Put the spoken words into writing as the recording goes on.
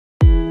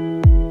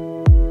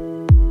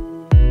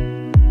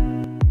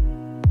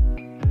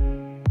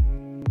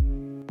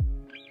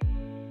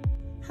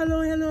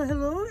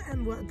Hello,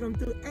 and welcome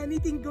to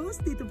Anything Goes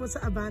dito po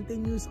sa Abante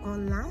News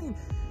Online.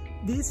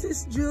 This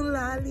is Jun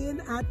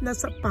Lalin at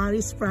nasa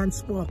Paris,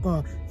 France po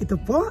ako.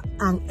 Ito po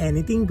ang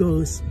Anything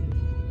Goes.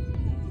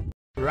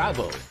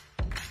 Travel,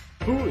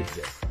 food,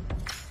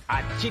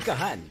 at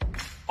chikahan,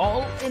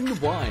 all in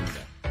one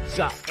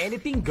sa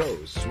Anything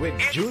Goes with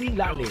Jun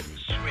Lalin.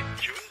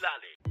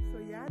 So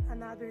yan,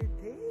 another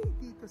day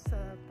dito sa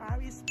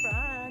Paris,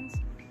 France.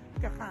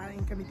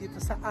 Kakain kami dito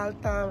sa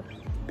Alta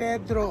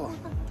Pedro.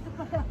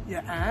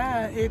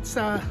 Yeah, it's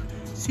a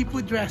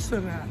seafood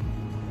restaurant.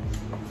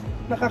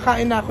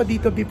 Nakakain na ako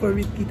dito before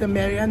with Tita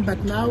Marian, but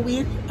now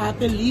with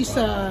Ate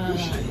Lisa.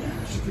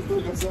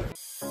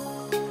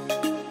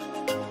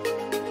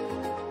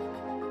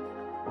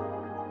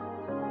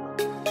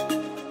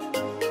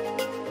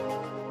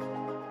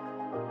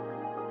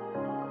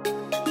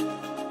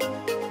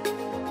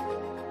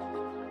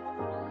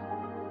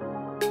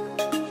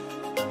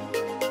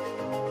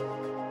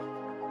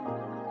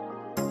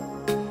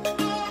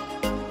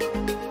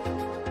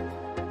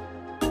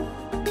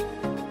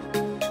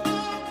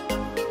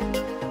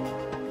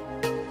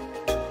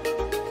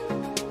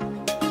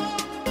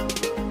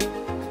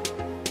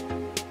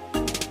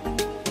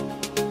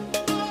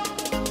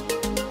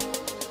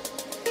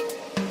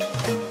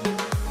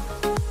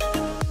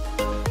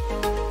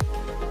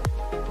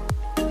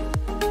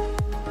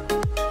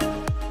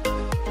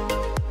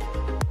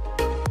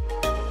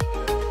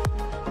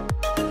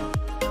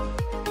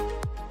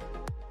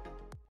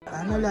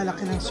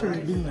 Lalaki ng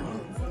serving, no?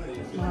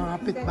 Mga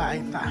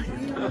kapitbahay tayo.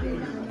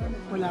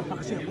 Wala pa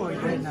kasi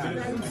order na.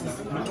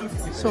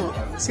 So,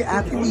 si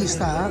Ate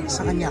Lisa,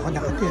 sa kanya ako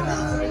nakatira.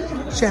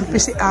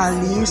 Siyempre si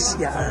Alice,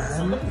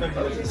 yan.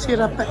 Si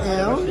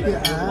Rafael,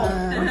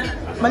 yan.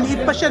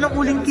 Maliit pa siya nung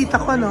uling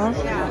kita ko, no?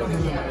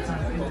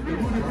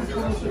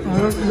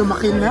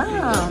 Lumaki na.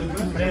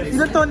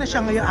 Ilan taon na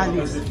siya ngayon,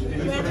 Alice?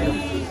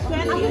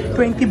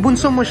 20.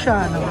 Bunso mo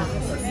siya, no?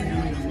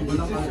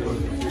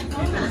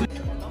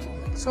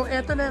 So,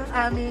 eto na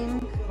ang aming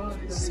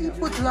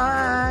seafood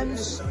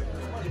lunch.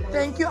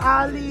 Thank you,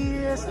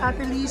 Alice,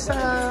 Ate Lisa.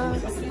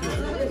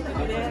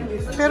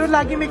 Pero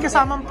lagi may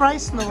kasamang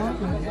price, no?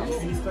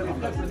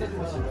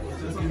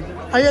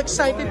 Are you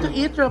excited to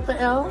eat,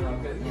 Rafael?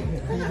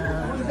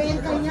 Iba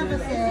yung kanya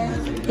kasi.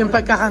 Yung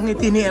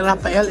pagkakangiti ni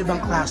Rafael, ibang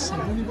klase.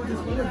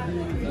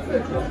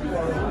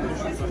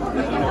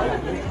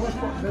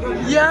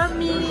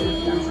 Yummy!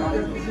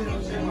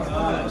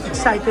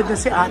 Excited na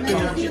si Ate.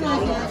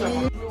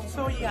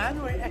 So yan,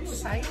 we're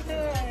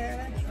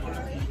excited.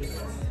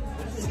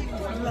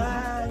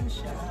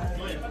 Lunch.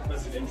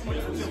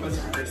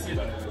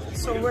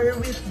 So we're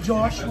with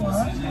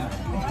Joshua.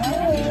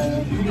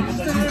 Hey,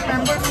 still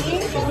remember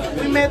me?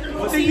 We met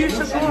 2 years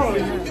ago.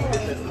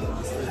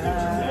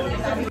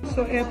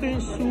 So eto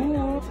yung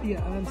soup.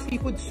 Yan,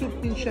 seafood soup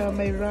din siya.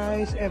 May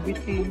rice,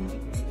 everything.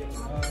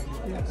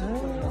 Yan.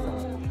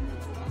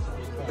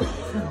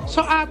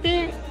 So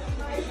ate,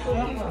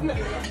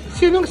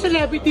 sinong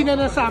celebrity na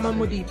nasama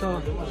mo dito?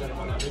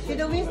 Si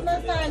Luis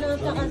Manzano,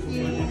 saka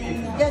si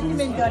Jesse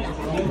Mendiola.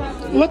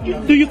 What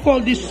do you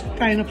call this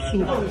kind of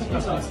soup?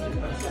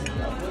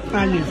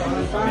 Alice?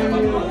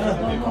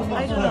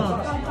 I don't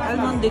know.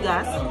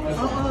 Almondigas?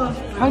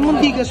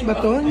 Almondigas ba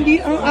to?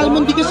 Hindi, ang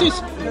almondigas is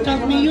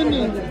karne yun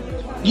eh.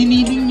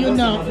 Giniling yun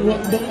na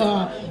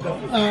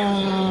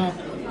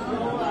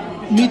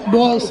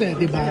meatballs eh,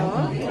 di ba?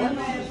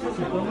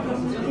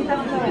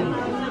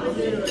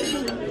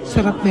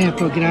 Sarap na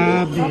ito,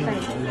 grabe.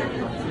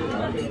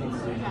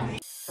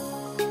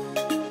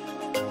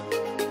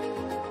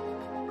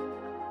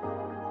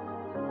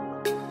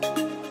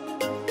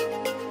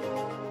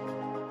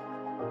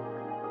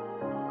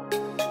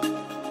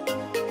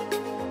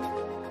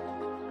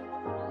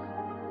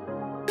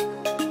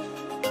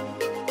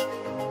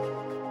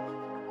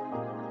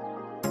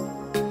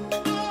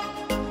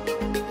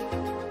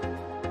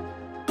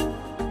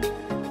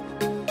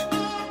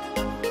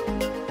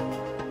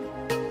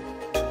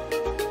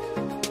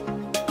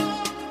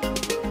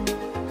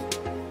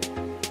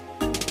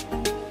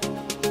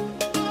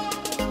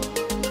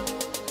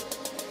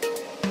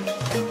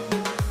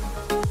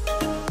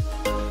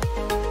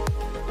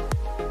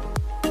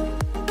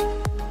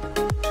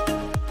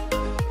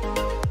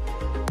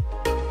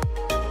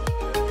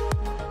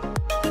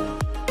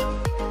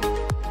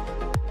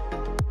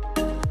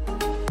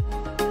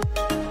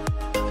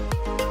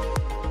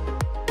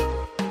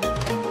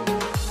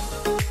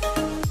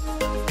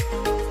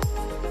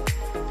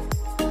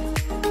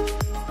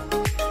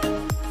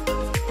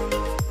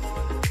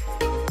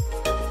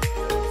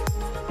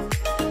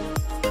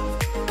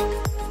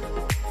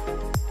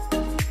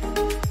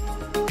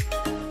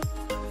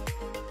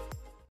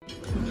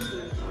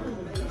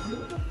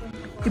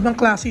 Ibang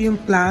klase yung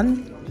plan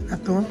na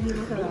to.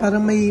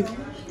 Parang may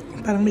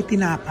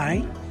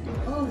tinapay.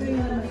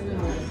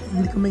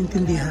 Hindi ko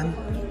maintindihan.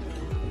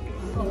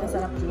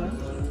 Masarap yun.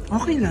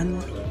 Okay lang.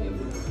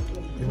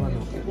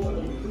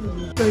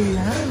 So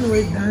yan,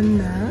 we're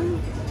done na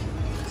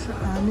sa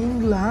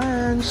aming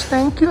lunch.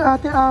 Thank you,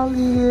 Ate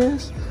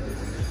Alice.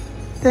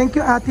 Thank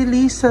you, Ate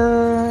Lisa.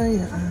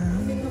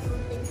 Yan.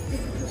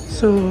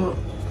 So,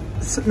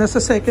 nasa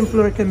second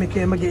floor kami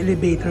kaya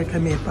mag-elevator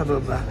kami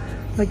pababa.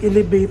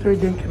 Mag-elevator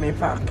din kami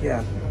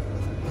paakyat.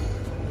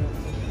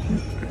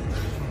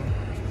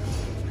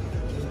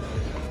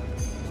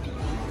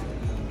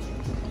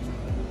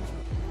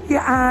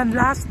 Yan,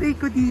 last day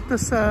ko dito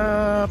sa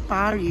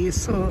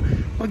Paris. So,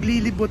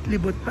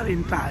 maglilibot-libot pa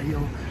rin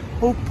tayo.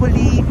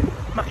 Hopefully,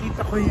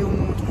 makita ko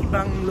yung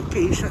ibang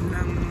location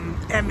ng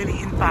Emily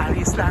in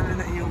Paris, lalo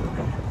na yung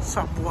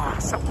Savoie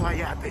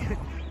yata yun.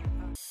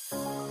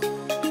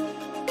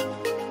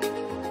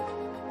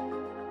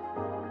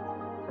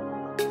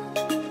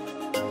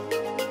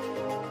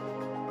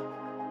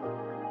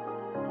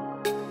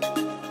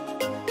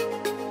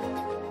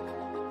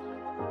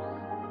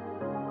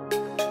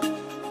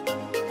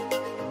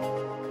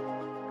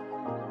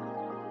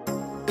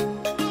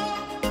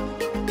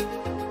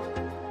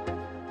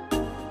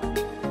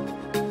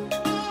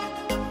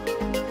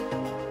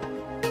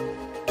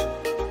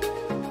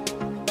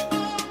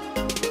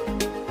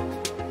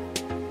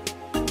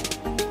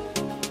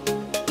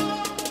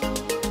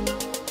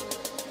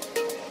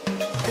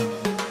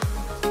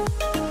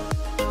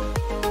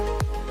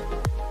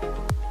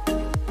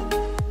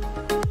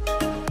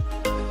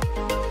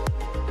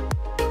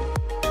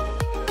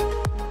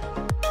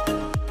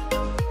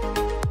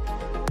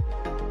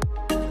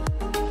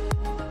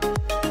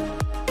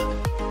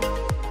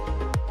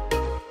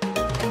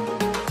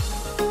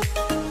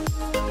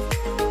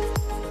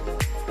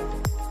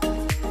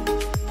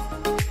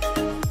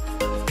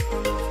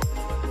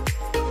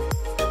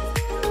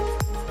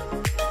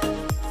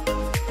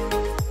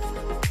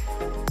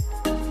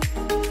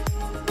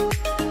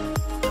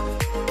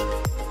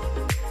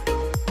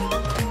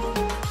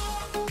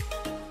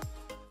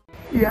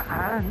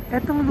 Yan,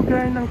 etong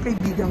lugar ng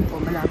kaibigan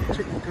ko, malapit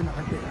siya dito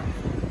nakatira.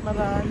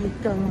 Marami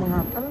kang mga,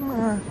 parang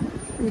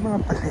may mga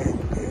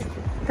palengke.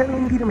 Pero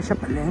hindi naman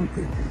siya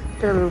palengke.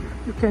 Pero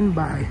you can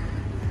buy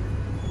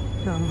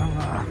ng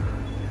mga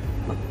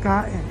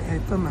pagkain.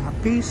 Eto, mga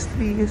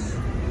pastries,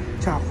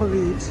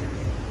 chocolates.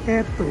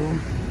 Eto,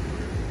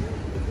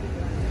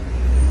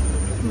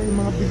 may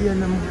mga bilihan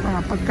ng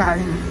mga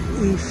pagkain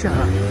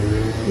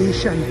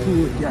Asian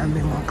food. Yan,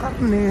 may mga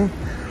karne.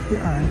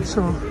 Yan,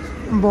 so,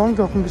 ang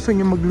bongga, kung gusto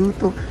niyo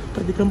magluto,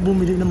 pwede kang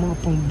bumili ng mga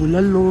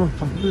pangbulalo,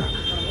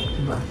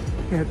 diba?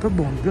 Ito,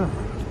 bongga.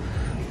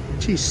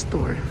 Cheese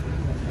store.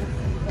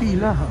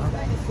 Pila, ha?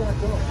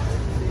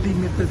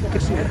 Limited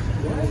kasi,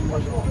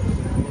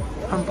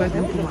 ang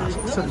pwedeng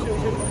pumasok sa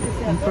loob.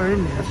 In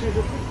fairness,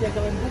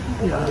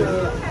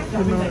 yeah,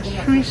 you know,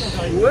 Swiss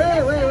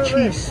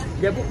cheese.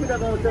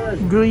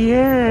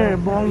 Gruyere,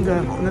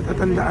 bongga. Kung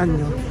natatandaan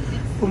nyo,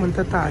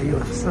 pumunta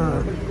tayo sa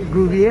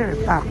Gruyere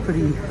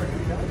Factory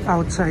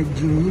outside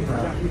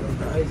Geneva.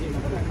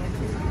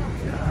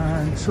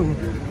 Yan. So,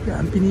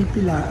 yan,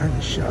 pinipilaan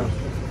siya.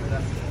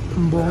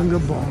 Ang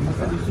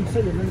bongga-bongga.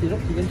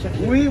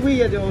 Oui, il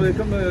y a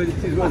comme des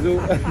petits oiseaux.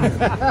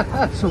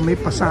 So, may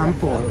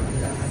pasample.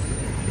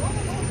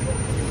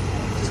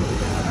 So,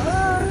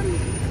 yan.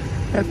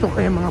 Ito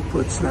kaya mga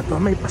fruits na to,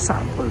 may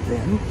pasample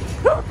din.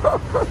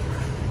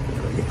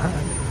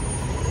 Yan.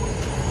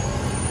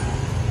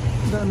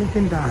 Daming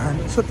tindahan.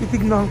 So,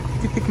 titikman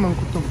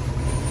ko itong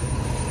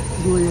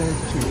Gruyere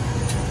cheese.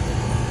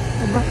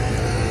 Diba?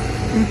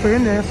 In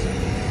fairness,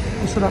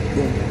 masarap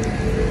din.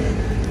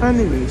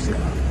 Anyways,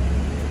 yeah.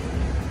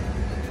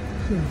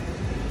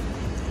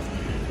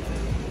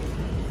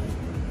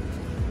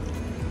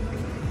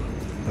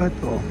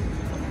 Ito,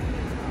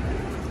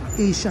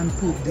 Asian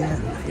food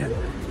din. Ayan.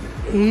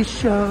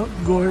 Asia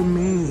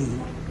Gourmet.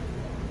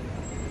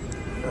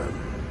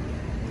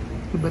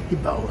 Iba't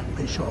iba,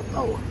 may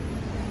siopaw.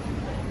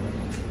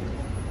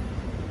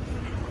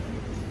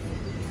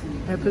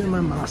 Ito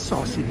naman mga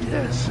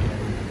sausages.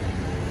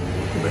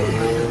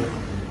 Iba-iba din.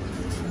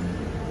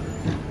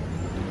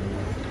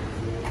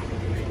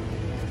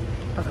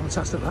 Parang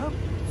sasarap.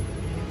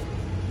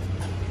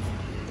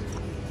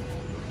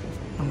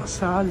 Mga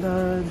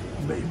salad,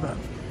 iba-iba.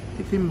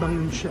 Titimbang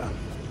yun siya.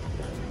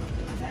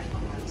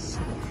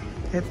 So,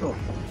 ito.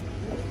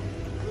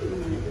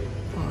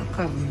 Mga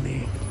karne.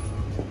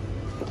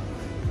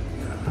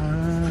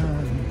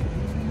 Yan.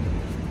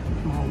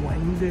 Mga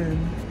wine din.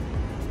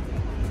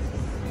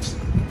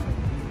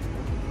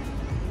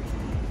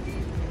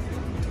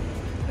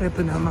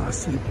 Ito na mga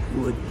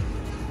seafood.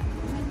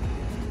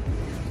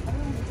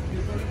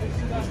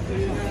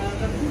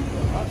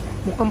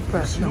 Mukhang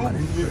fresh naman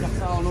in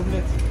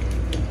fairness.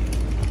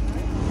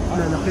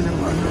 Lalaki ng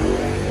ano,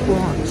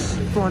 prawns.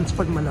 Prawns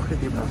pag malaki,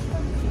 di ba?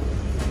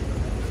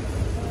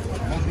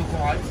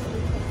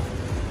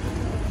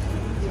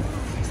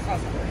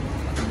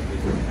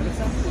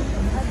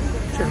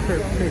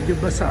 Siyempre, medyo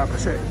basa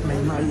kasi may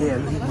mga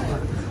yellow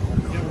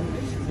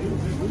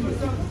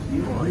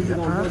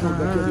mga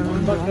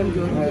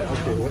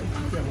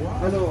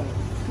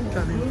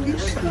daming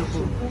fish.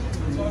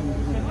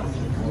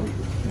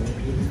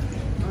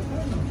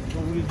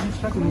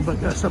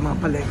 Kumbaga sa mga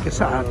palengke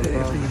sa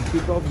atin, ito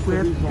yung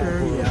wet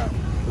area.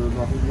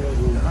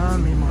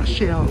 May mga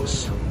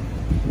shells.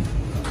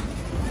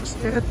 Tapos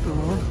eto.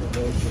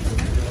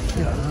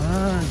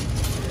 Yan.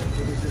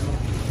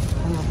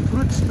 Mga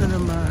fruits na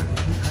naman.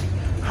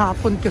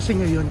 Hapon kasi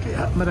ngayon,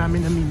 kaya marami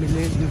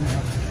namimili yung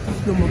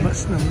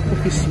lumabas ng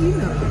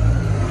opisina.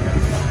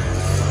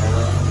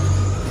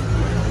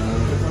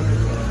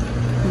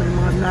 May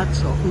mga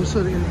nuts,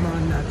 uso rin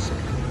mga nuts.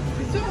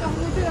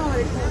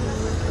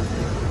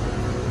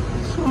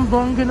 So, ang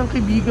bongga ng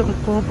kaibigan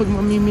ko pag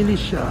mamimili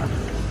siya,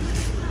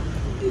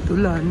 dito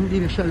lang,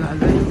 hindi na siya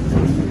lalayo.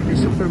 May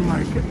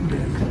supermarket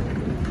din.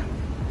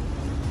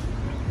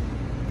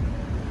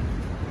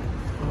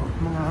 So,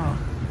 mga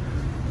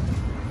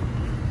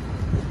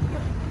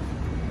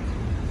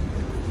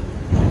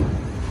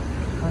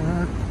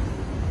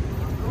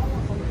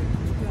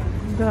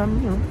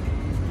dami,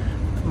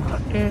 mga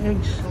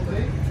eggs,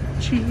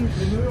 cheese,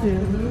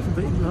 din,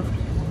 iba-iba.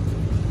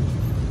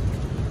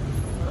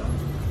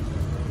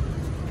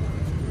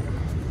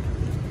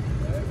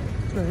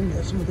 Kaya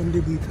mas maganda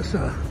dito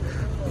sa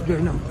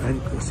lugar ng friend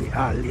ko, si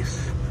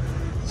Alice.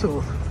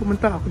 So,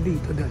 pumunta ako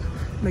dito dahil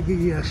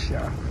nag-iiyas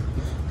siya.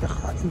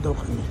 Kakain daw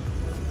kami.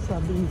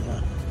 Sabi niya,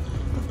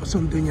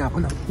 papasundo niya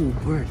ako ng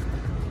Uber.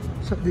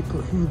 Sabi ko,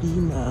 hindi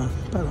na,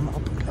 para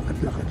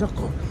makapaglakad-lakad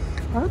ako.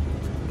 At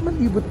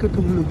malibot ko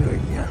itong lugar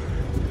niya.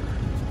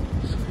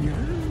 So,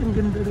 yan. Ang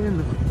ganda rin,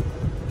 no?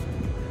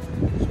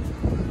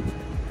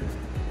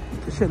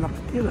 Ito siya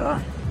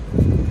nakatira.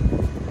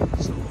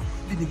 So,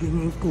 binigyan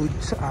niya yung code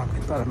sa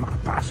akin para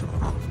makapasok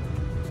ako.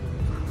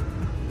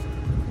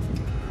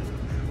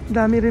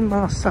 Dami rin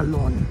mga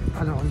salon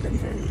around the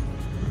area.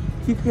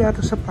 Dito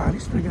yata sa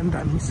Paris, talagang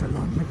daming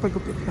salon. May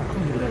pagupit na ako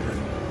nila.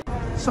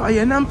 So,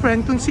 ayan ang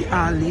friend kong si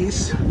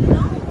Alice.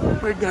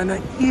 We're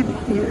gonna eat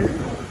here.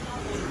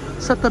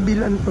 Sa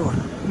tabilan to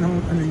ng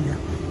ano niya,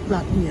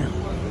 flat niya.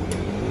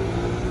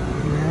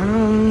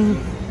 Ayan.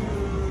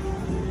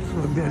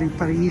 So, very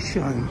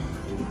Parisian.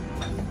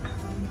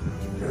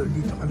 Pero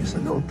dito kami sa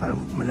loob para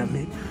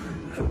malamig.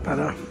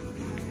 Para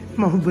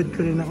mahubad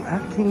ko rin ang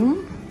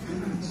aking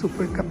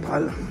super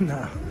kapal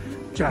na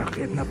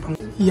jacket na pang...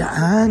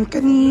 Yan,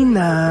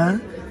 kanina,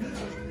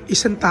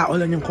 isang tao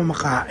lang yung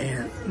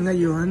kumakain.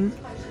 Ngayon,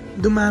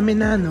 dumami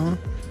na, no?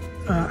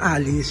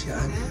 Alice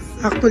yan.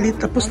 Actually,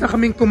 tapos na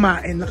kaming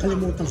kumain.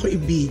 Nakalimutan ko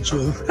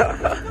i-video.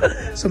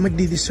 So,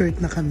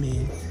 magdi-dessert na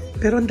kami.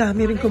 Pero ang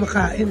dami rin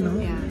kumakain, no?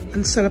 Yeah.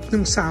 Ang sarap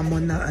ng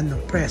salmon na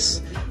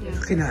press. Yeah.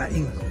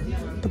 Kinain ko.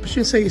 Tapos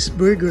yung sa is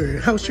burger.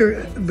 How's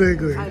your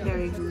burger?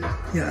 Very good.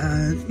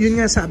 Yan. Yun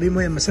nga sabi mo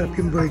yan, masarap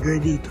yung burger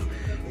dito.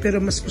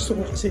 Pero mas gusto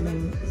ko kasi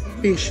ng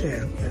fish.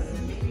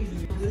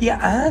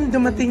 Yan,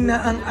 dumating na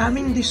ang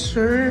aming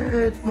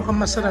dessert. Mukhang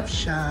masarap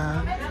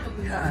siya.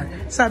 Yan.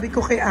 Sabi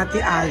ko kay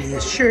Ate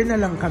Alice, share na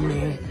lang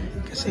kami.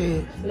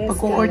 Kasi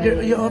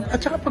pag-order,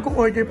 at saka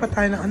pag-order pa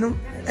tayo ng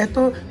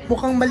eto,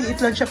 mukhang maliit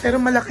lang siya pero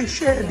malaki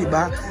siya, di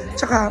ba?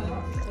 Tsaka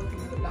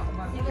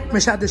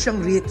masyado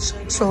siyang rich.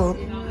 So,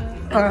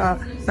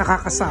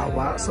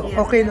 nakakasawa. So,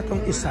 okay na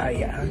tong isa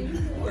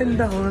yan. And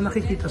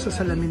nakikita sa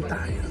salamin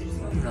tayo.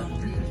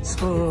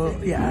 So,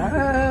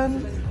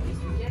 yan.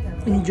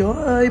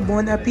 Enjoy.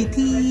 Bon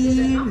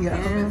appetit.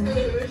 Yan.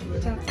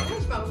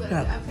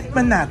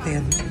 Tikman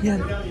natin.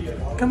 Yan.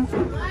 Come.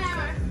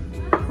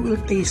 We'll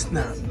taste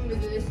na.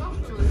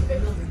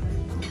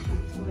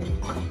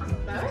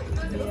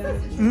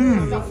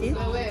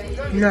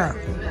 Yeah.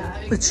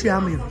 It's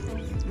yummy.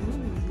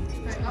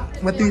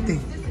 What do you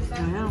think?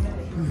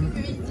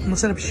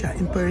 Masarap siya,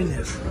 in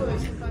fairness.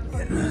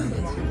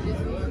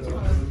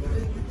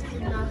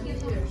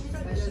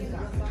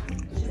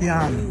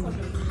 Yan.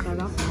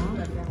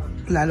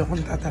 Lalo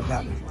kung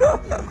tataba.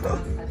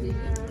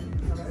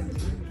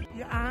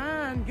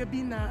 Yan, gabi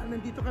na.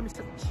 Nandito kami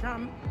sa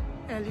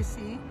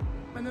Champs-Élysées.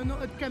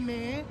 Manonood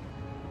kami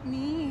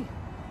ni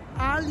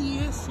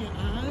Alice,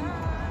 yan,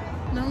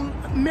 ng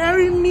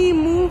Marry Me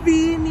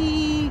movie ni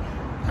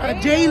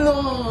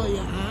J-Lo.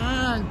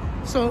 Yan.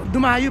 So,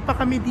 dumayo pa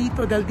kami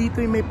dito dahil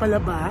dito yung may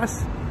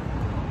palabas.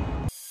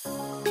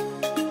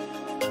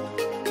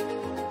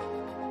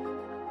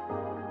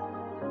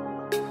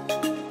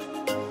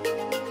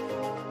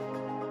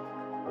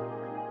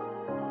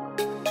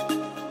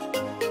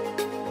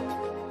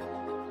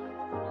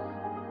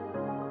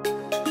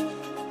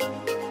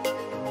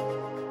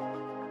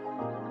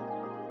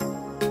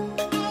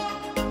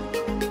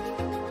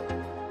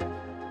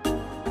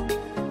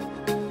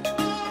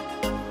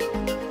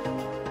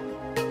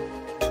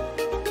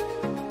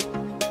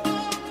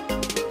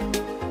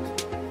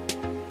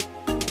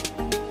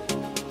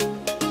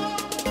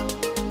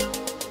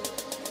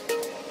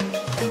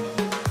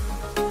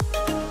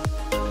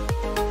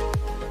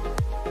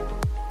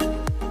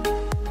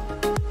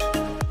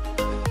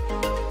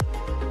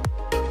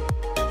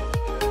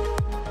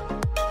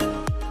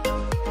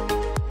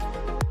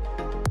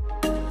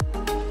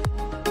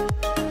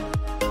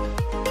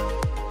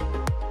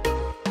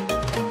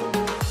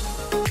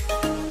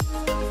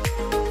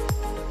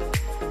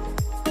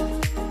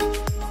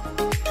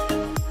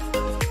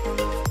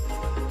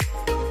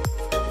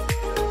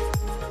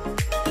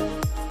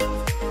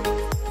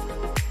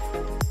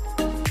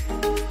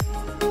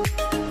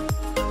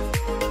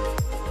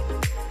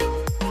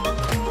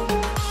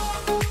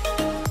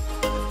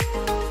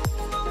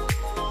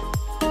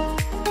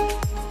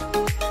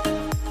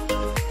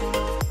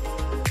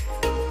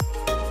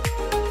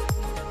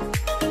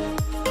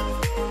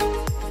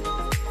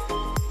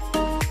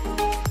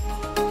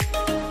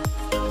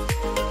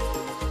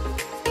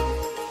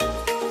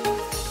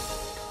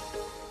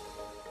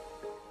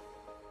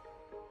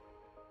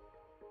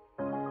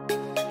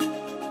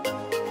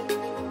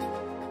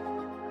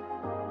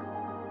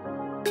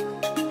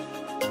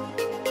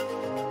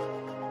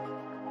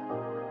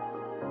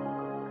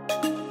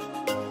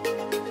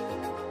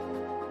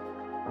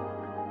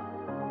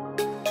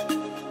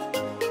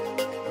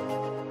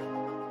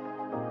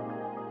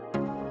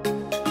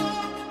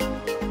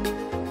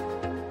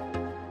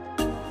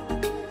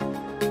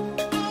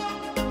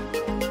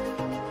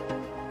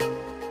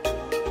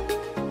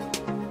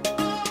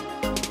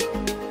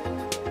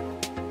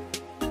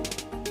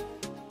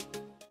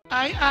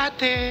 Hi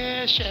ate!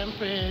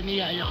 Siyempre,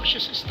 niyaya ko siya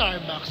sa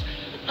Starbucks.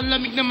 Ang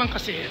lamig naman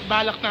kasi,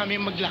 balak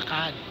namin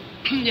maglakad.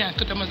 Yan,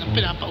 ito naman,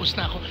 pinapaus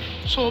na ako.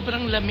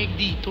 Sobrang lamig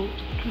dito.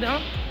 No?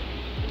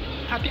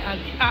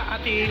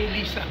 Ate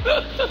Lisa.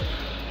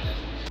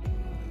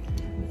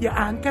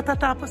 Yan,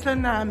 katatapos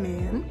lang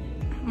namin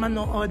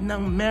manood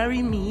ng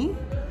Marry Me.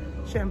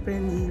 Siyempre,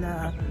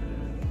 nila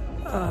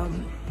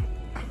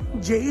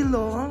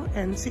J-Lo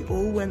and si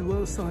Owen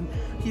Wilson.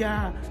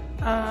 Yeah,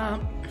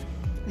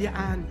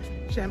 yan.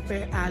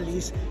 Siyempre,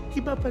 Alice,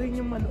 iba pa rin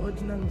yung manood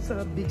ng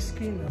sa big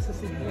screen, no? Sa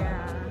cinema.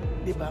 Yeah.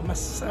 Diba?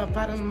 Mas,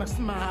 parang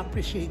mas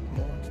ma-appreciate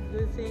mo.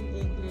 Losing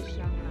English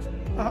lang.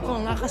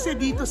 Oo nga, kasi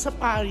dito sa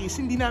Paris,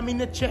 hindi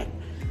namin na-check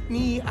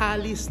ni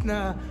Alice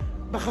na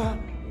baka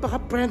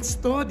Friends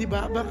to, di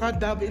ba? Baka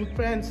Dove in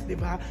Friends, di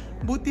ba?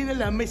 Buti na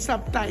lang, may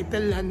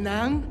subtitle lang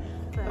ng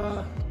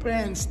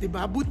Friends, di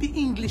ba? Buti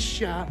English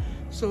siya.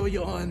 So,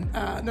 yun,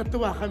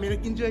 natuwa kami,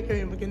 nag-enjoy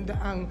kami, maganda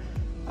ang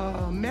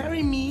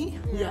Marry Me,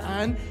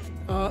 yan.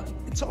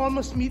 It's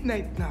almost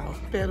midnight now,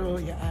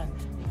 pero yan,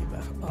 di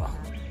ba? Oh,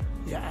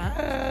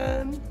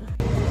 yan.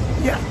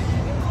 Yeah.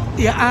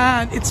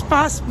 Yan, it's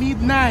past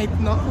midnight,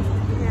 no?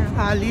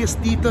 Yeah. Alice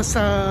dito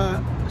sa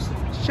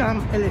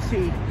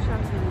Champs-Élysées.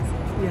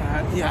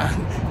 Yan.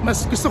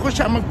 Mas gusto ko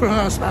siya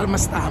mag-pronounce para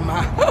mas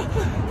tama.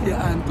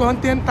 Yan,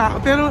 konti ang tao.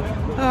 Pero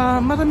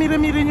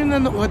marami-rami rin yung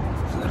nanood.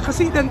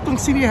 Kasi tong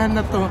sinihan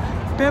na to.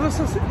 Pero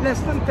sa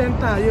less than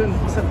 10 tayo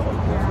sa loob.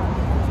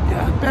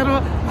 Yan. Pero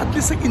at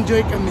least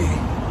nag-enjoy kami.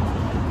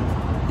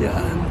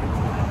 Yan.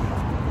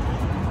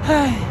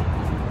 Ay.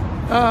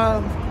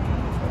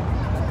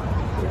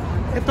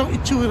 Itong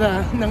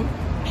itsura ng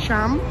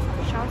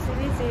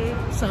Champs-Élysées.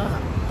 sa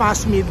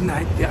past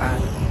midnight. Yan.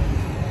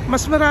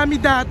 Mas marami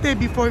dati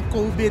before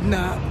COVID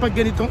na pag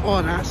ganitong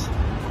oras,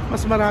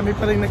 mas marami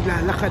pa rin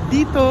naglalakad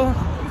dito.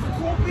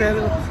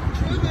 Pero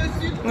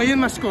ngayon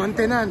mas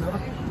konti na, no?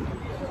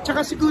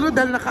 Tsaka siguro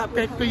dahil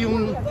naka-apekto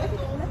yung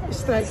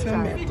strike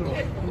ng metro.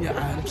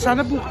 Yan.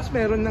 Sana bukas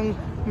meron ng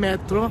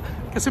metro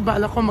kasi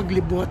bala ko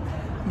maglibot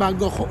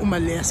bago ako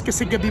umalis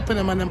kasi gabi pa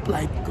naman ang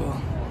flight ko.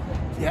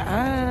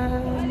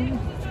 Yan.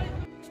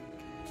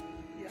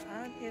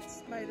 Yan.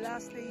 It's my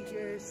last day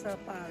here sa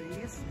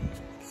Paris.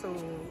 So,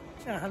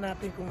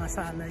 hanapin ko nga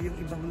sana yung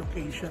ibang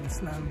locations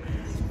ng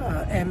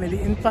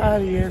Emily in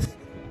Paris.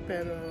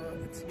 Pero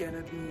it's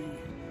gonna be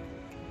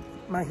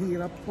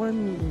mahirap for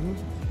me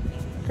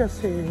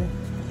kasi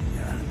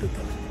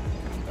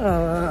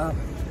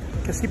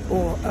kasi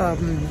po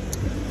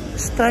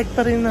strike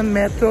pa rin ng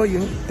metro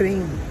yung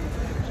train.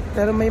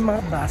 Pero may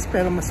mga bus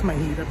pero mas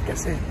mahirap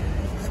kasi.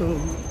 So,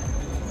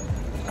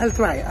 I'll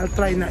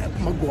try na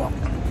mag-walk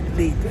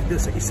later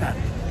doon sa isa.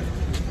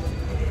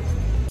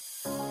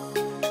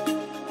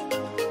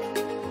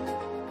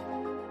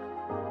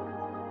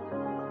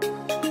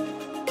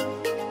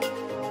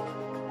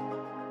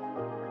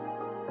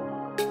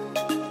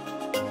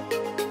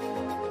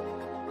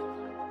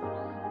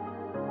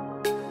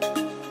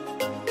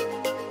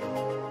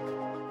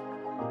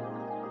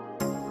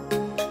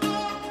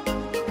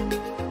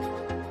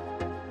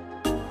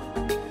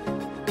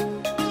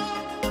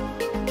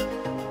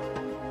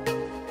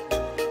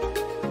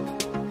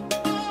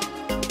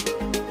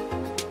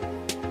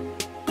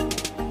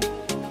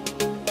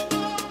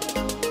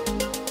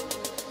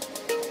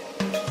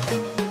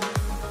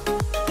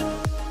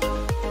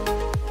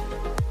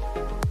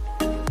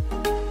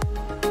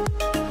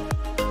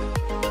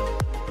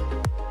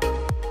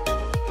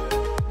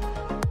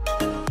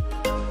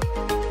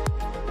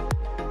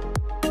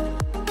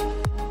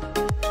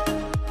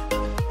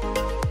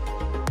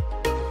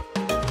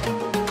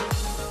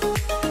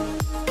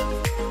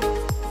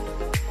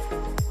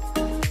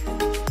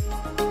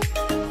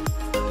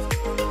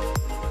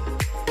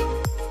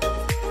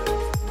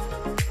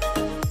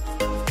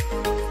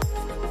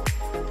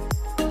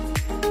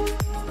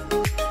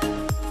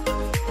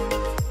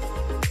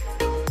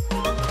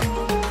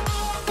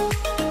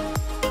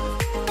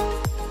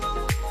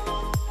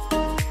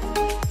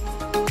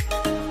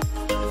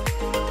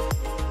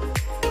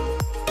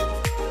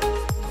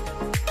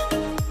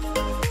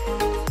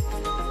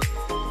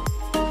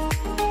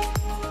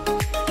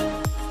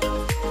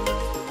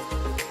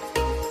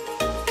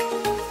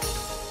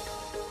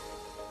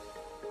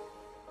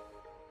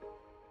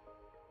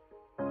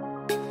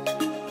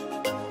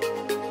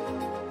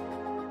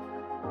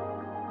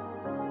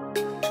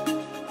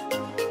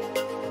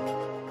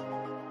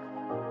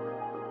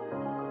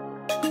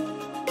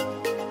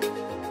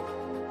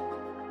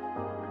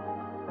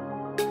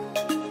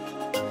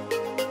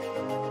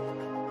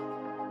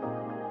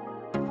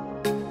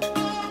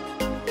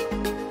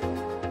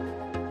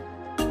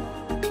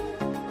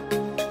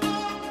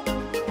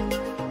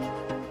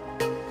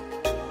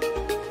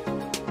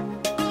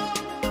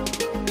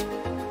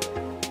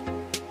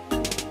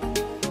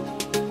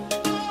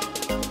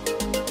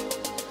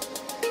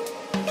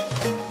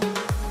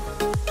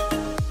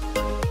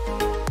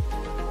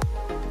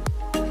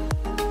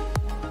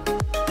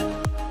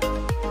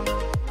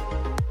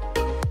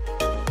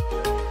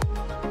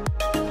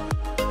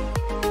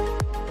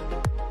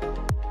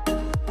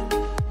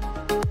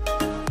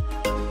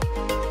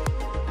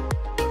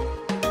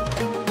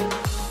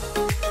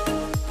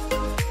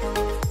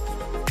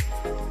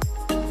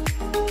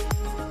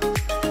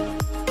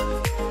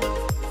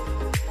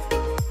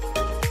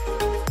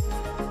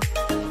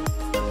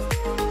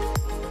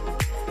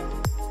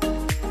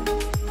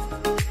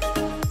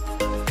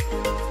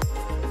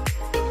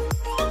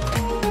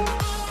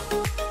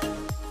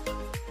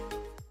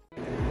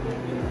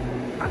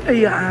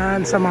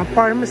 Ayan, sa mga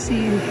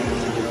pharmacy,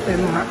 may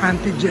mga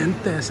antigen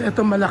test.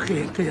 Ito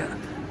malaki, kaya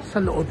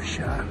sa loob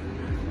siya.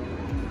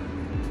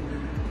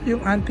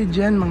 Yung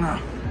antigen,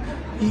 mga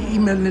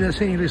i-email nila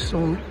sa yung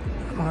result,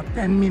 mga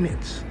 10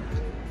 minutes.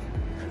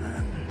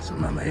 So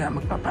mamaya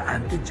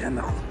magpapa-antigen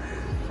ako.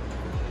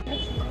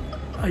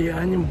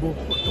 Ayan yung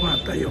buko,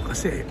 tumatayo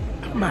kasi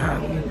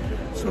mahangin.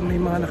 So may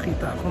mga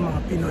nakita ako, mga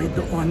Pinoy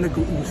doon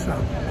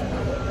nag-uusap.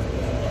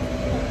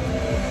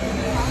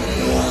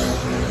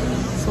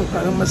 So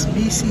parang mas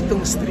busy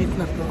itong street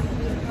na to,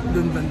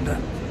 doon banda.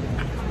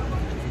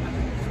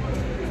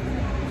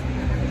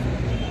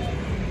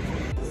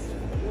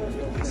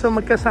 So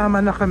magkasama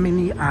na kami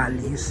ni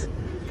Alice.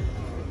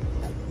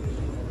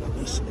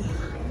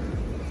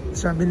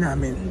 Sabi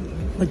namin,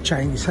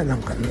 mag-Chinese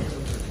lang kami.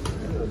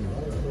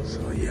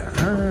 So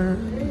yan.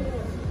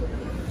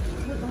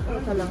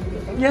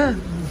 Yan.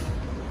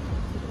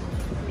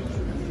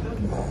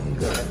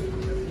 Bongga.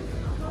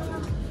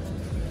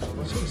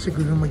 So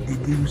siguro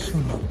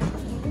magdidimusong ako.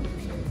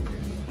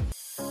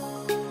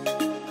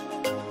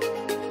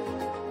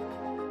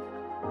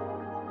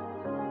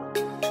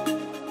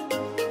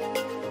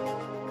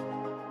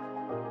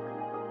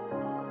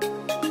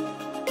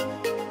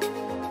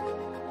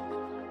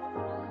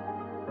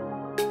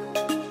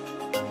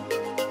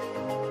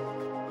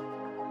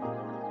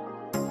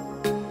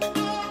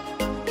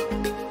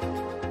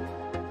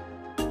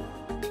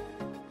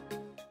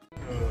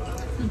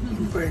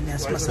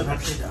 Fairness, masarap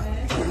sila.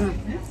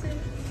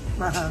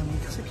 Mahangin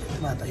kasi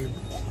tumatayo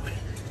po.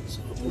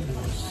 So,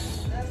 ubos.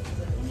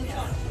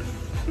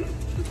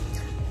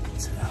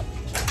 Sarap.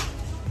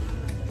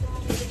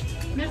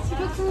 Merci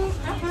beaucoup.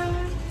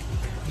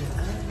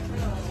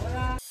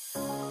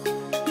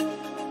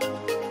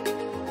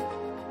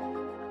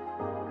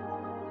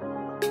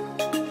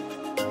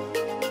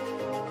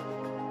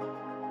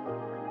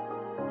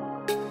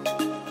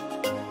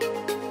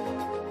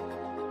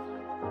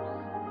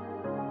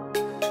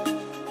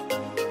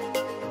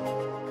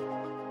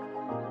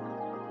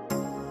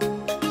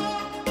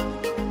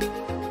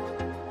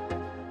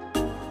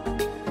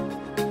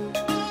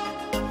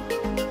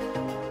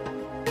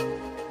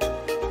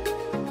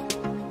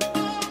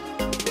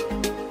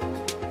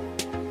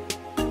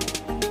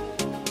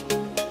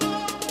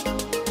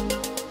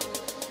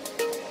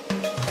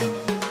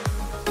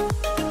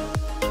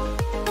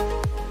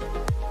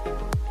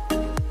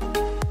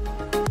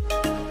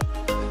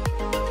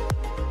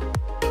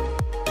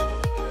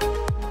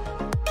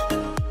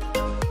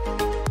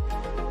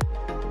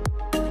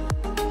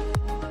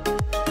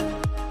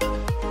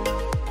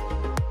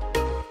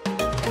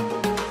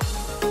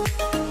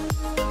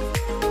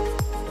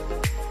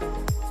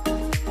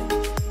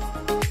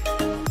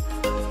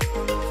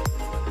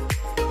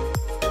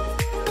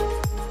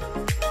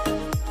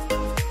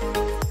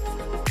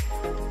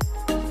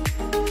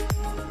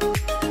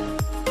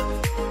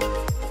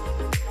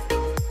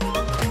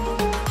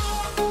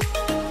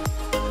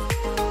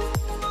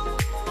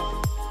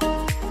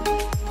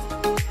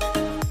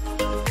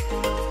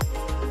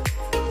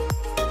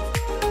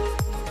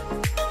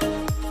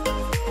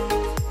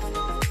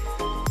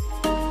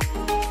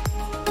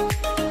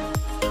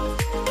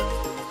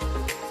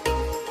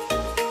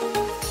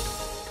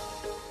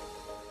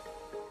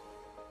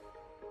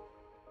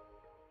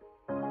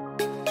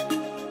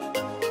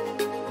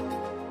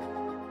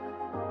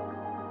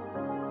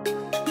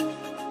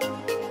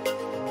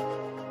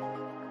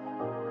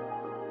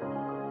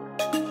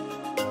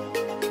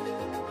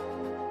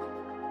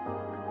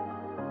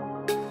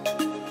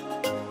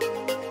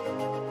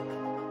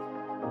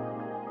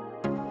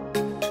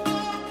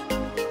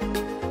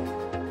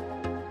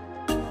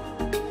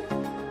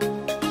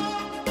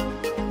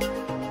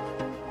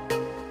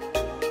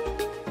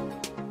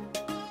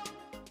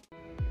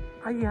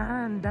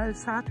 Ayan, dahil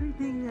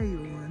Saturday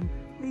ngayon,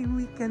 may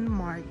weekend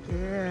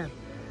market.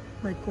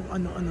 May kung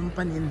ano-anong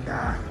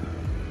paninda.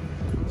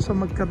 So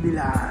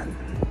magkabilaan.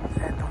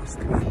 Etong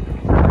street.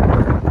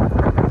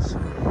 So,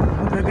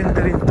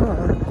 magaganda rin to.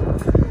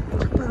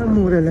 So, parang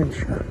mura lang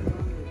siya.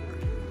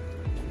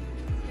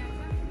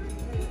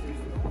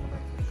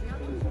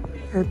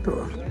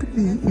 Ito,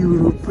 3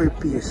 euro per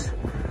piece.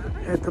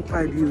 Ito,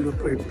 5 euro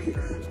per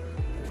piece.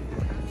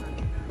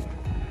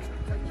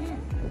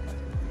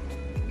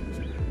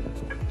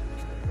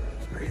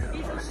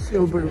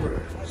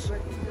 Silverwares.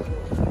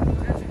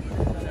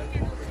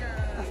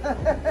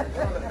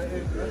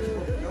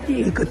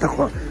 Iikot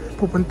ako.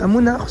 Pupunta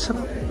muna ako sa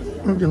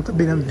yung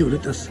kabilang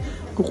dulo, tapos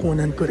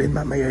kukunan ko rin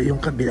mamaya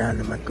yung kabila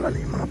naman kung ano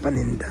yung mga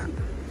paninda.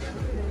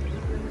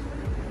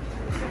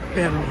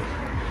 Pero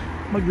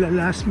magla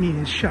last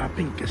minute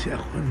shopping kasi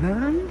ako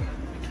ng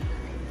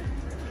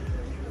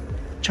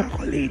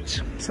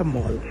chocolates sa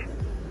mall.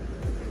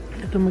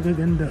 Ito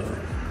magaganda, oh.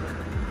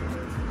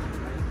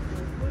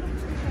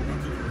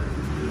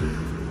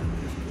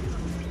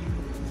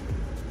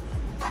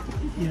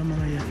 Yung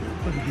mga yan,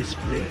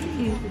 pag-display.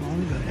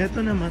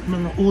 Ito naman,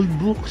 mga old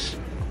books.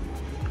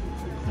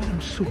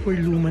 Super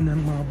luma ng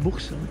mga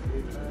books. Oh.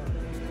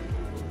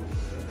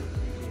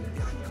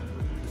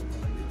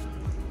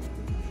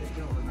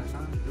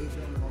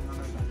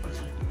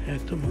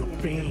 Ito mga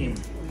frame.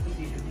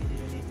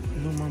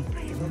 Lumang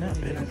frame na,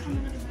 pero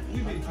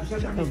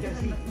saka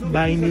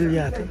vinyl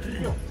yata.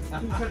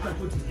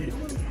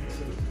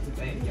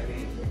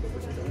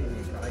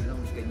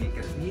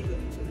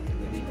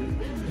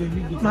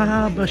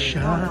 Mahaba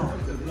siya. Oh,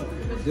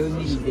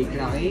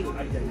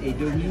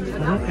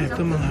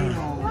 ito mga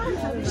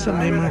sa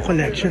may mga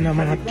collection ng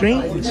mga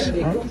trains.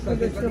 Oh.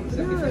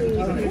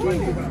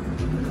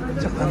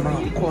 Saka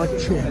mga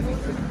kotse.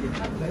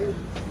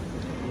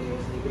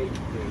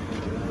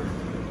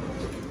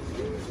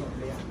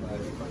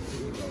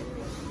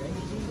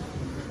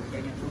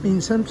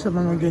 Minsan sa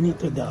mga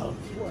ganito daw,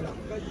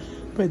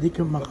 pwede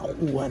kang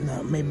makakuha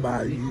na may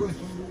value.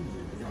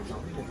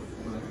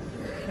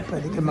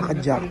 Pwede kang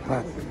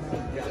maka-jackpot.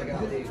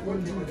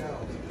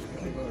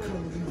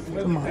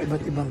 Ito mga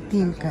iba't ibang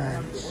tin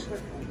cans.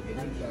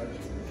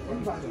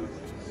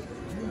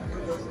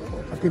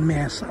 Pati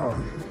mesa, oh.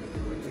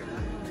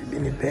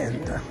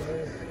 Binibenta.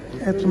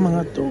 Ito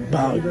mga to,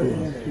 bago.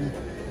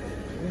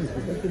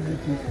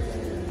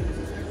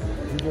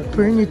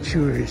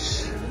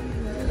 Furnitures.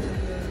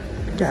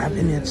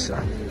 Cabinets,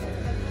 ah.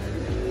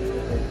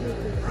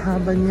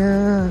 Haba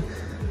niya.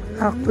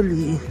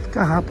 Actually,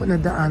 kahapon na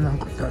daanan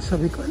ko to.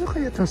 Sabi ko, ano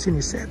kaya itong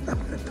siniset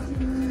up na to?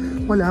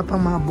 Wala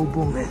pang mga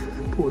bubong eh.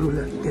 Puro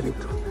lang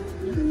ganito.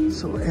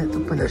 So, eto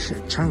pala siya.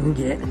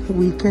 Tiangge.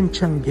 Weekend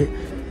Tiangge.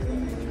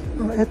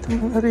 Oh, eto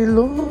mga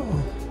relo.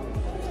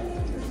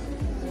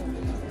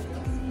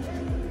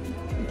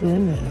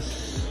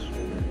 Goodness.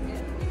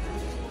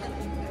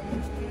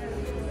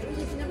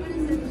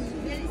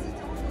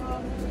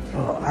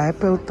 Oh,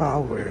 Eiffel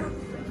Tower.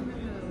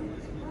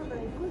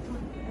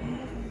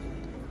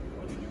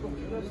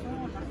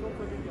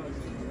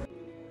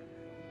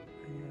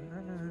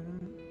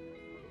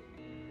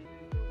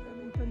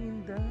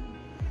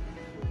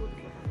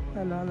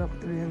 Nalala ko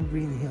tuloy yung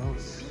Green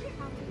Hills.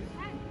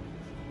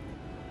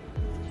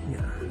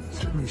 Yeah,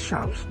 so may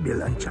shops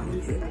bilang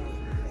Tiangge.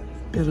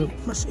 Pero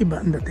mas iba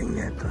ang dating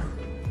nito.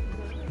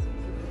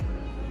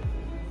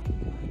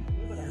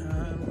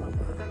 Yan,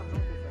 mga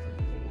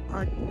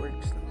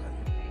artworks naman.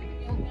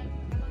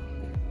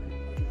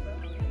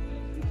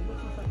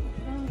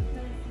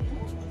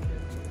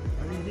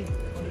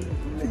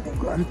 Hindi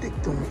ko antik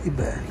itong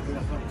iba.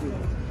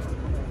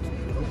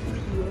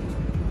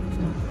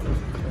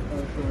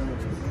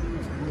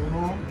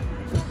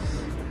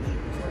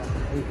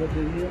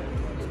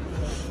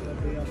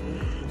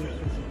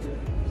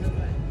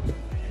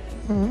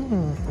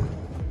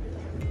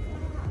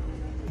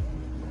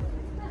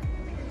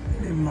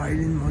 May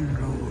Marilyn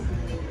Monroe.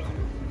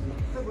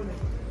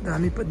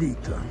 Dami pa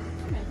dito.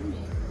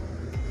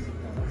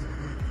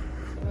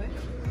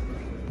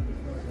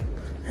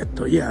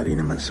 Ito, yari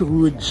naman sa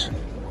woods.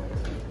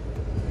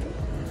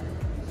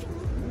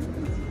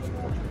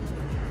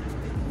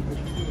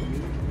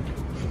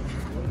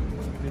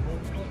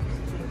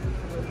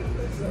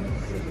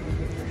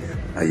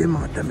 Ay, yung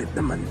mga damit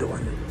naman doon.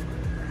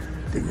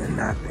 Tingnan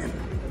natin.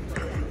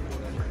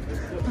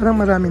 Parang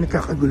marami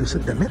nakakagulo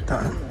sa damit,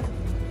 ha?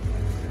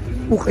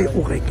 Okay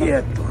kaya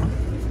ito.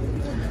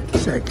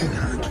 Second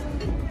hand.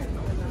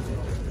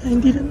 Ay,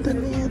 hindi lang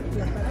damit.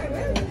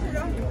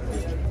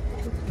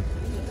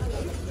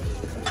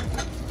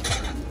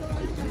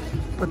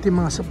 Pati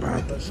mga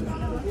sapatos.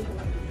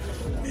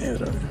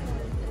 Meron.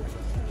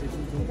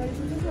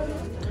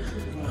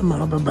 Ang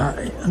mga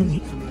babae, ang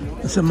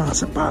sa mga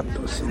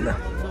sapatos sila.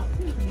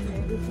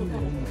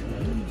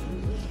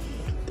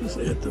 Tapos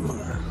ito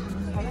mga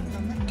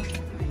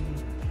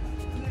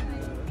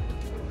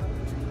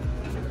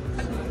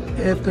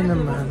ito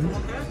naman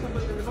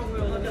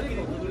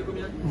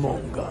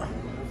mongga.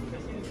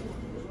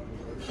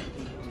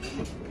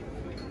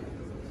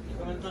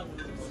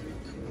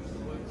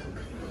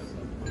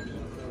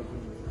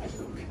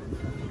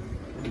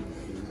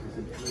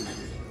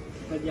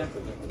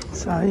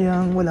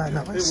 Sayang, wala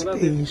na akong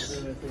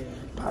space.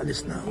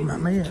 Paalis na ako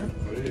mamaya.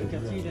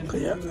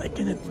 Kaya I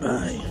cannot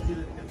buy.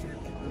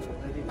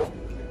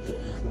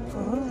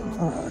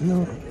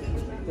 Ano?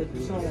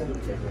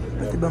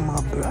 Pati ba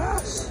mga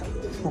brass?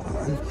 Mukhang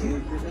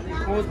antique.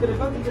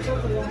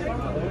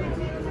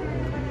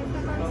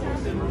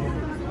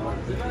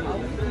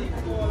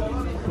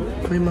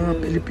 May mga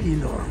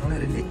Pilipino ang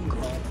narinig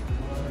ko.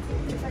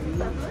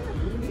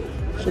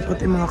 So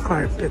pati mga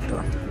carpet,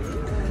 oh.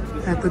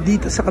 Ito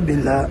dito sa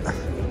kabila.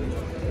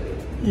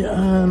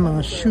 Yan,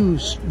 mga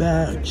shoes,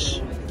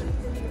 bags.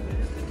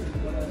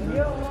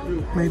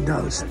 May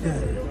dolls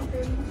din.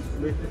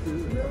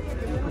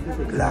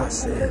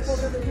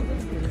 Glasses.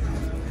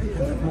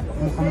 Ayan,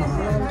 mukhang mga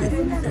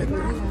antique.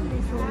 Ito.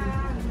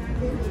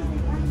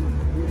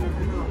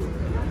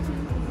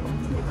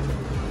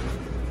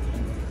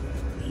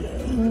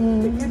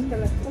 Yan.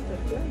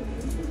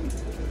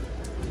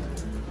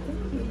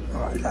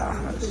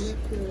 Alahas.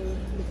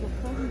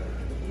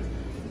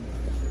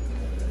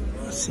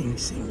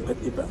 Sing-sing, ba't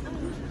iba?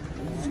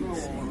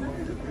 Sing-sing.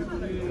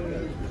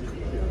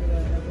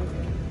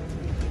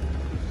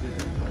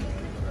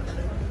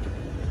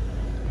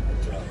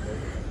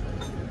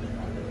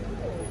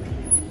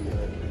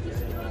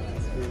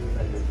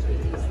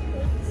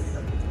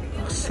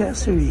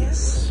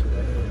 accessories.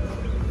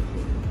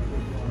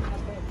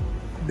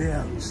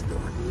 Bells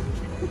doon.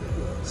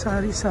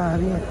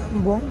 Sari-sari.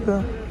 Ang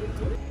bongga.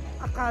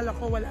 Akala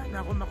ko wala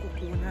na ako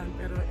makukunan.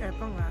 Pero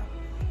eto nga,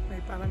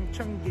 may parang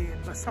Tiangge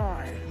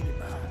Bazaar.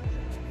 Diba?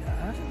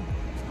 Yan.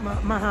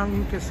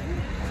 Mahangin kasi.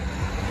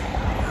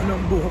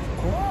 Anong buhok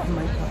ko? Oh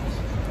my gosh.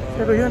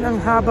 Pero yun, ang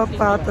haba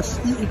pa, tapos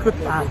iikot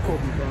pa ako.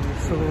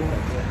 So,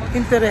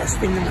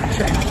 interesting naman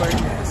siya in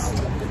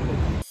fairness.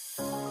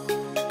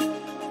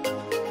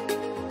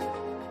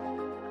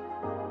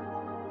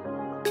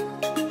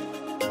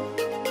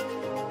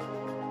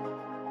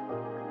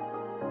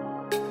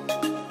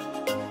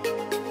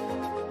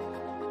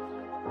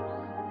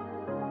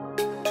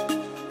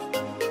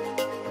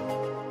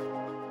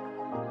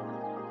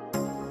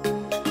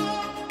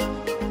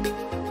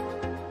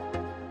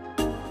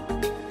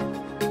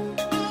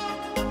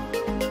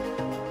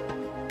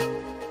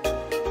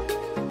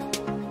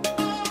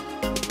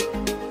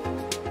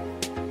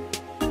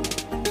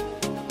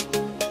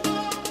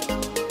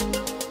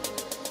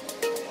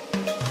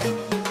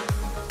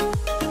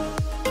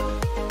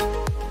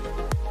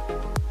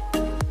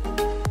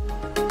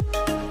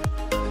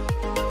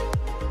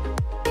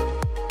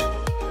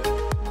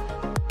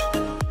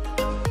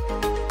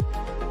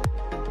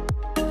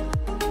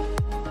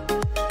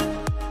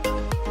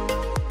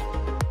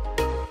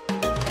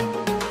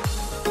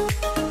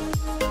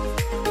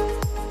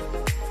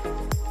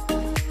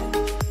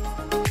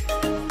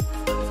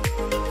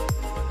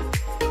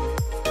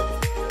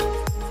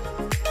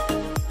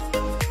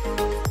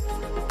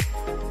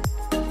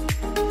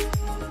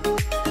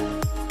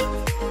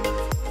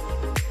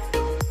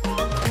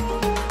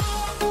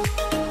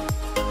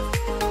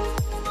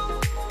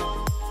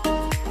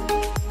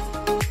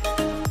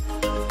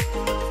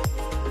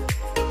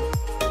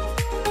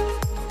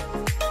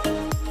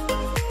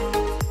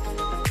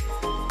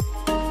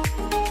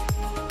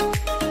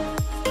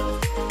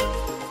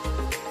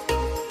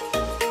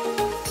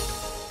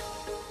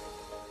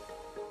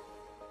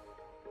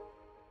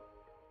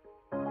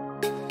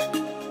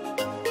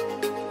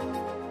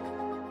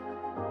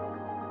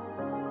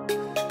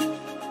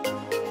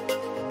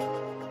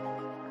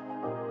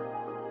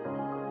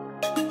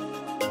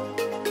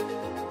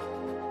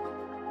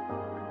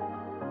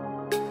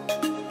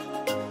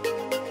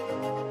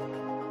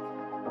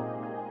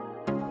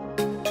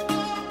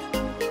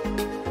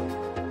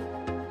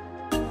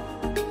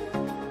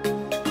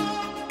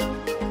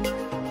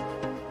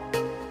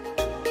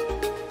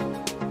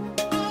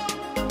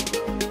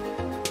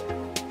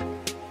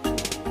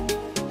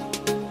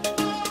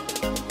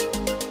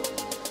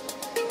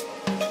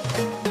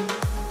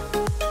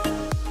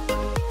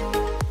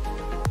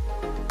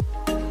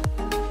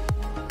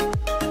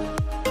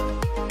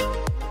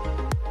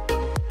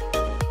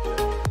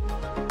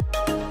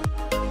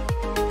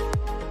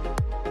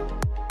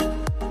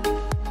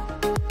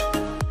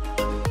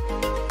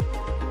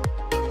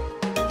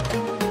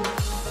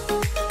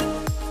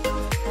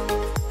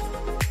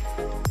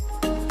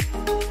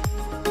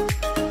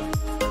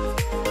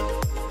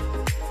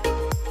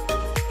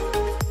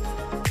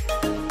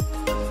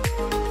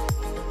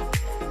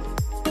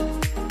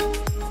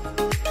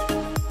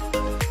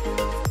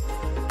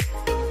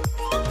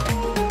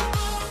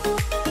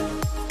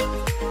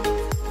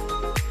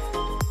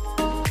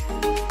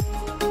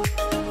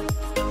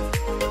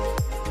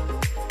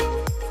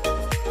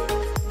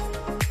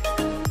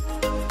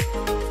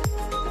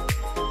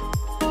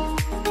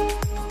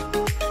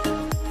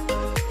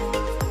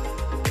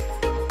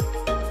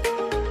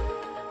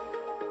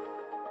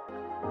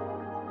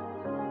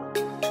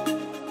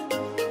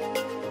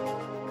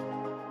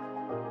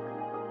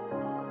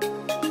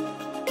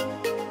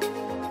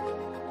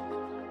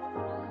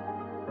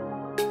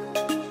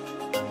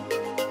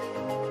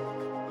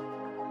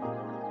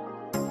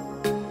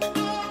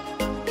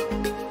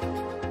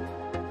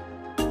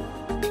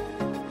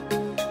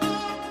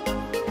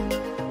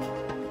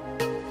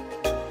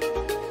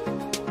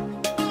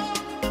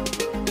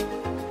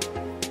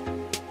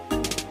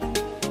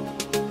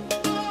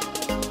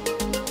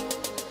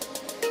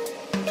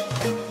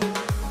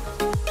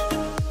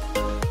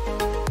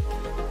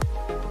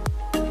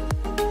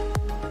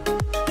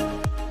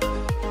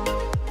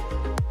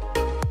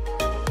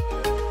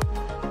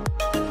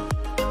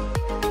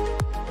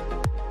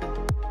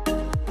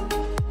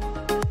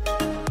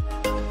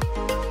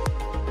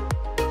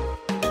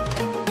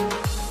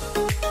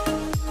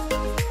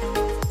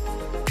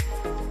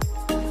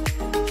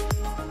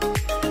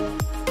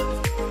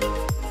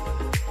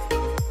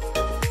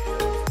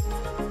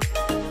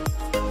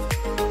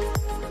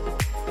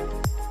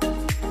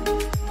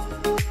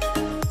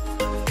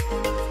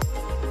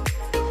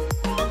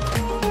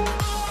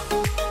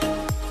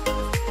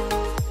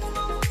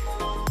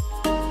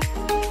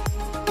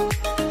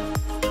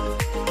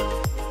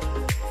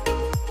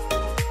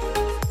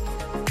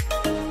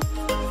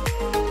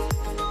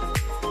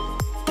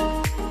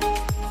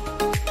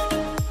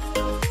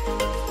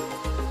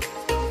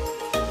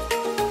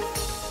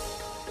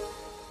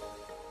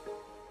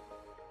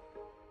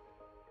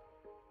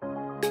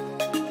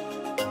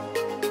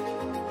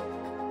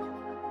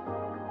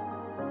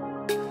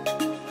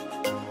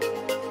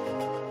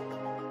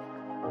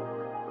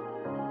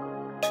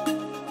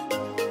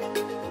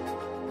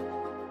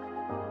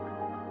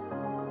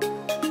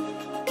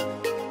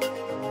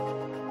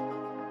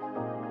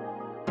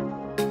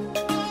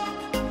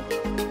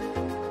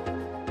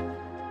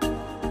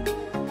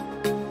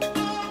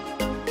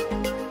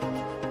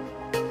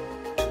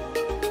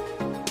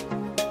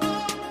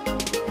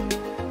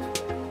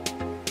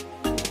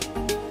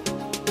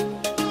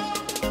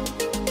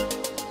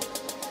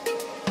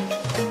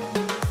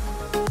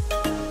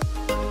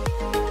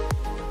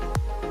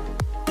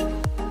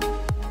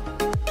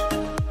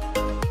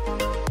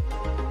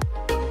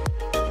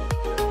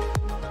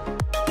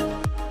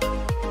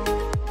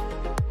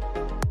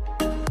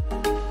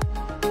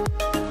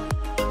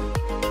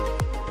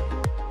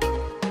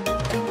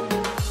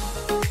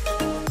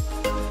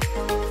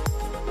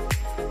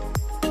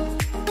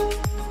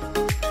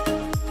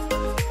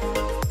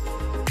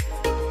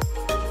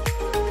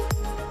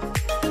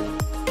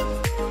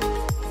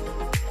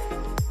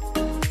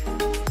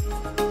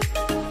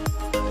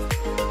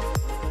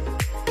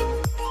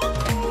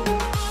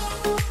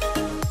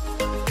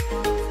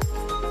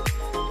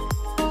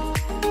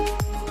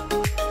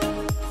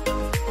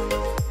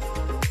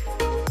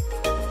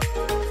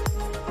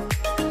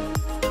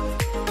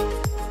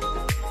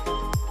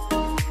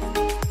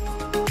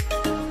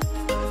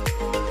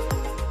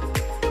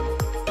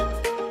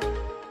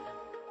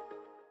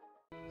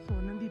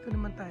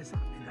 naman tayo sa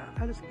kapila.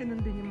 Halos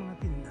ganun din yung mga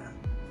tinda.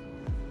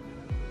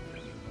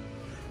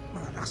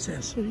 Mga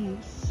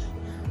accessories,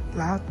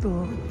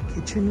 plato,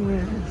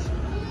 kitchenwares,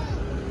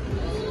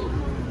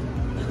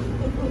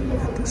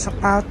 ito,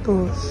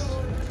 sapatos,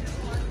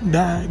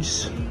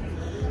 bags,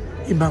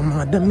 ibang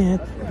mga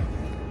damit,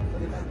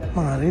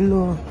 mga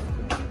relo,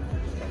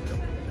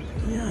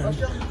 yan,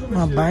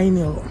 mga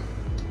vinyl,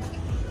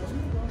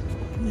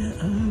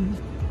 yan,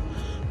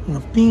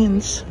 mga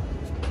pins.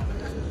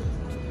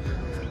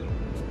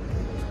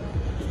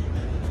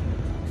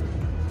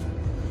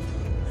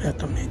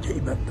 Ito medyo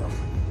iba to.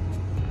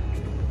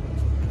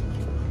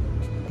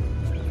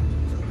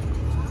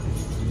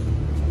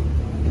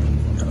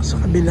 Sa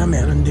kabila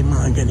meron din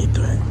mga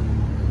ganito eh.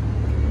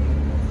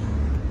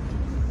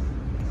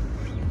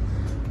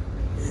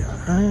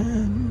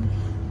 Yan.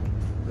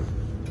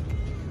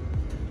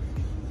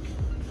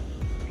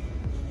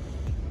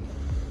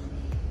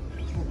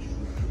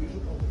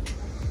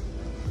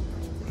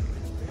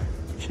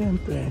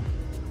 Siyempre,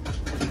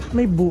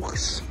 may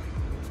books.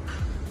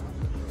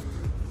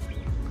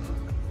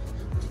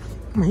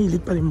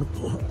 Mahilig pa rin mo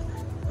po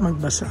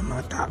magbasa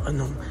mga tao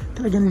ng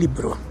talagang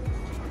libro.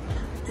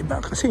 Iba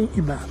kasi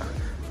iba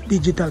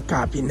digital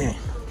copy na eh.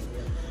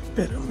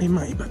 Pero may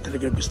mga iba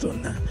talaga gusto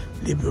na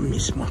libro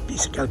mismo,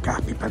 physical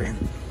copy pa rin.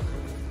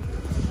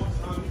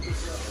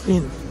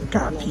 Print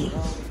copy.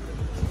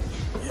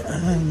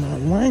 Yan, mga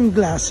wine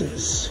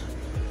glasses.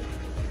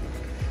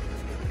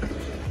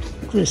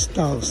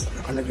 Crystals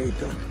nakalagay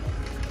ito.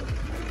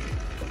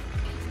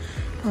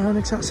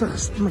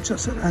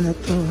 Magsasara na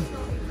ito.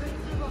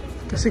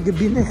 Kasi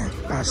gabi na eh,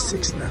 past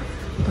 6 na.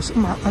 Tapos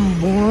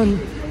umaambon,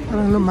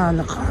 parang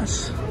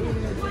lumalakas.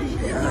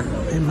 Ayan,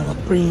 may mga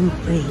praying.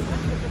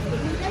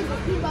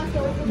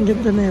 Ang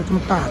ganda na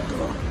itong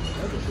pato.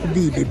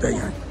 Bibi ba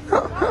yan?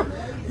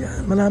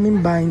 Ayan,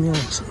 maraming banyo.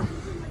 So,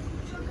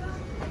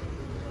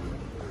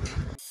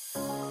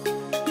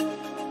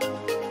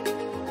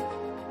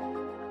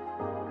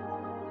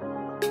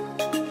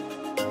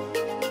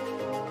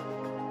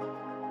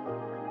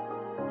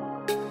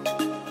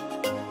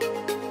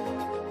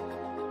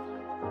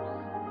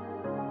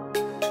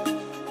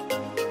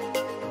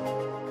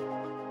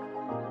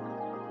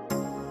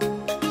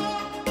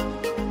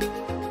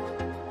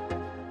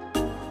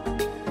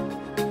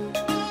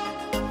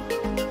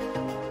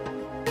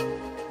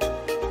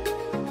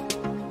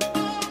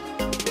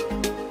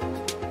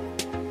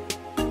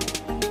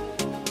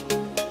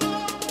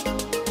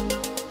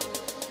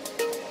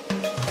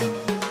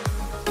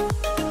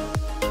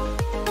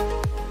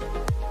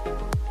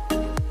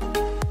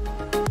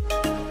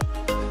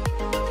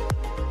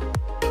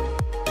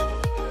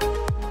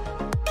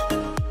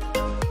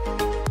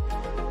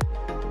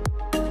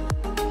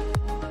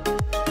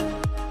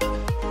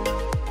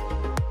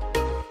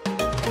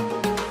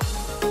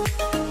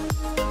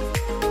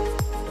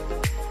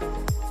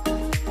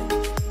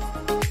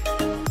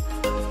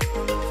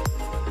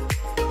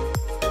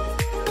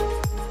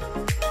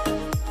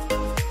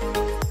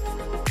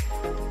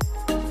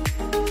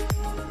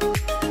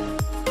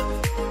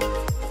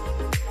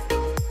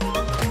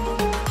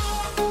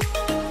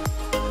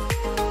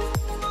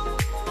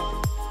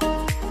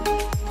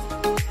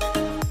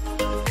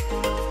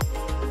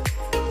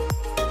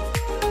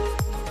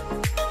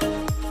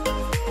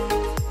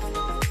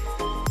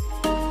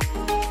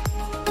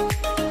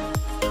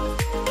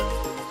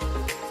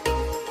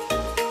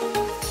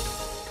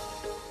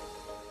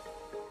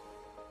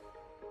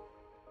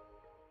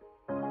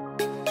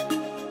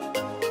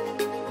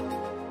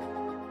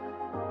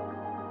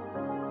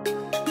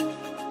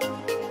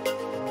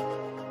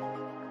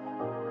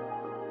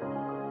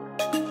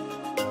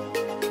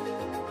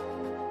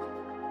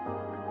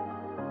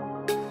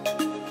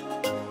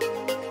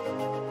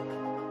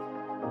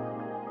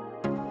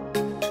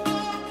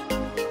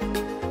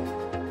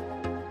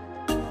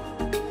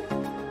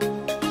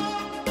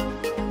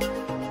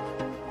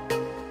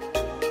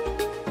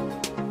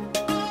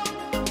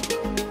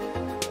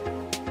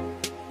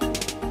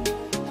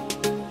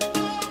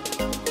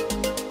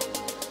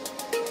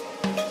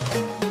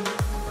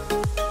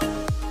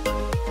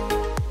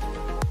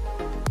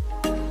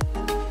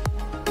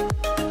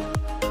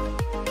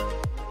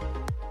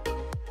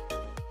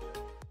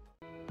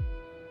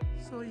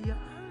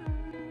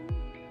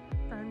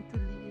 time to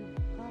leave.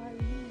 Bye!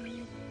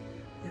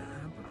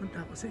 Yeah,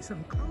 papunta ako sa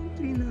isang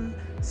country na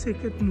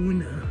secret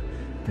muna.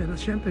 Pero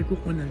syempre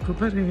kukunan ko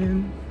pa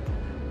rin.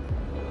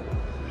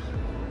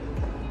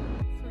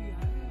 So yeah.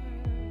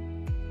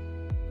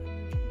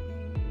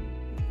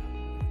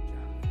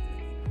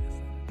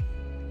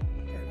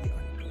 Carry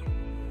on ko.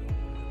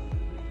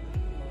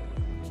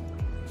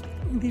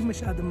 Hindi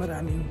masyado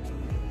maraming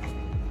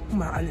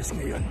umaalis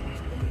ngayon.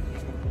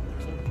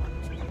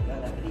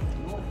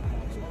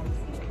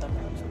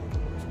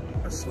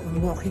 So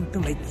I'm walking to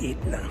my gate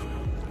na.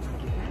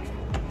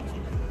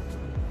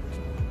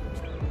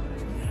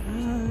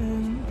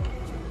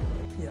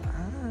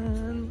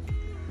 Yan.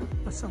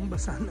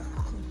 Basang-basa na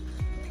ako.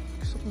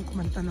 Gusto kong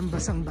kumanta ng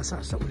basang-basa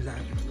sa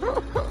ulan.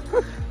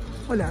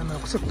 Wala na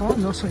ako sa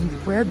tono, so hindi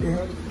pwede.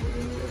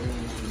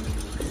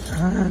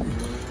 Yan.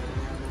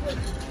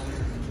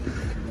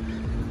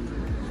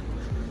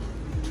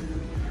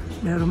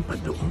 Meron pa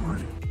doon.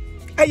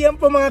 Ayan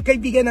po mga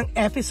kaibigan ng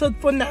episode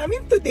po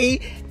namin today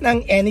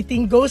ng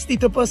Anything Goes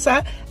dito po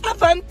sa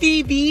Ibang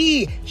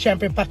TV.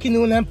 Siyempre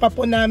pakinunan pa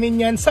po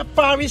namin yan sa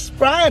Paris,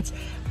 France.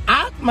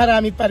 At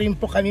marami pa rin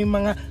po kami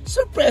mga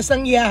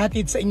surpresang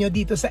ihahatid sa inyo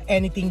dito sa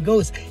Anything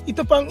Goes.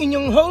 Ito po ang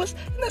inyong host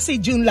na si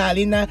Jun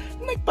Lalin na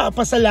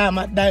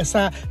nagpapasalamat dahil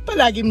sa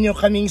palagi niyo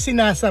kaming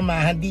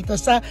sinasamahan dito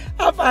sa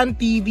Ibang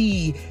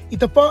TV.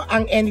 Ito po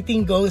ang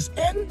Anything Goes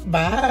and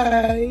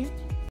bye!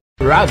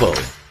 Travel,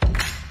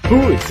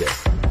 food,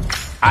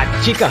 at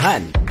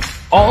chikahan,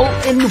 all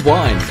in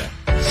one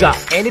sa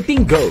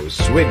Anything Goes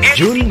with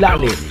Jun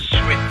Lalin.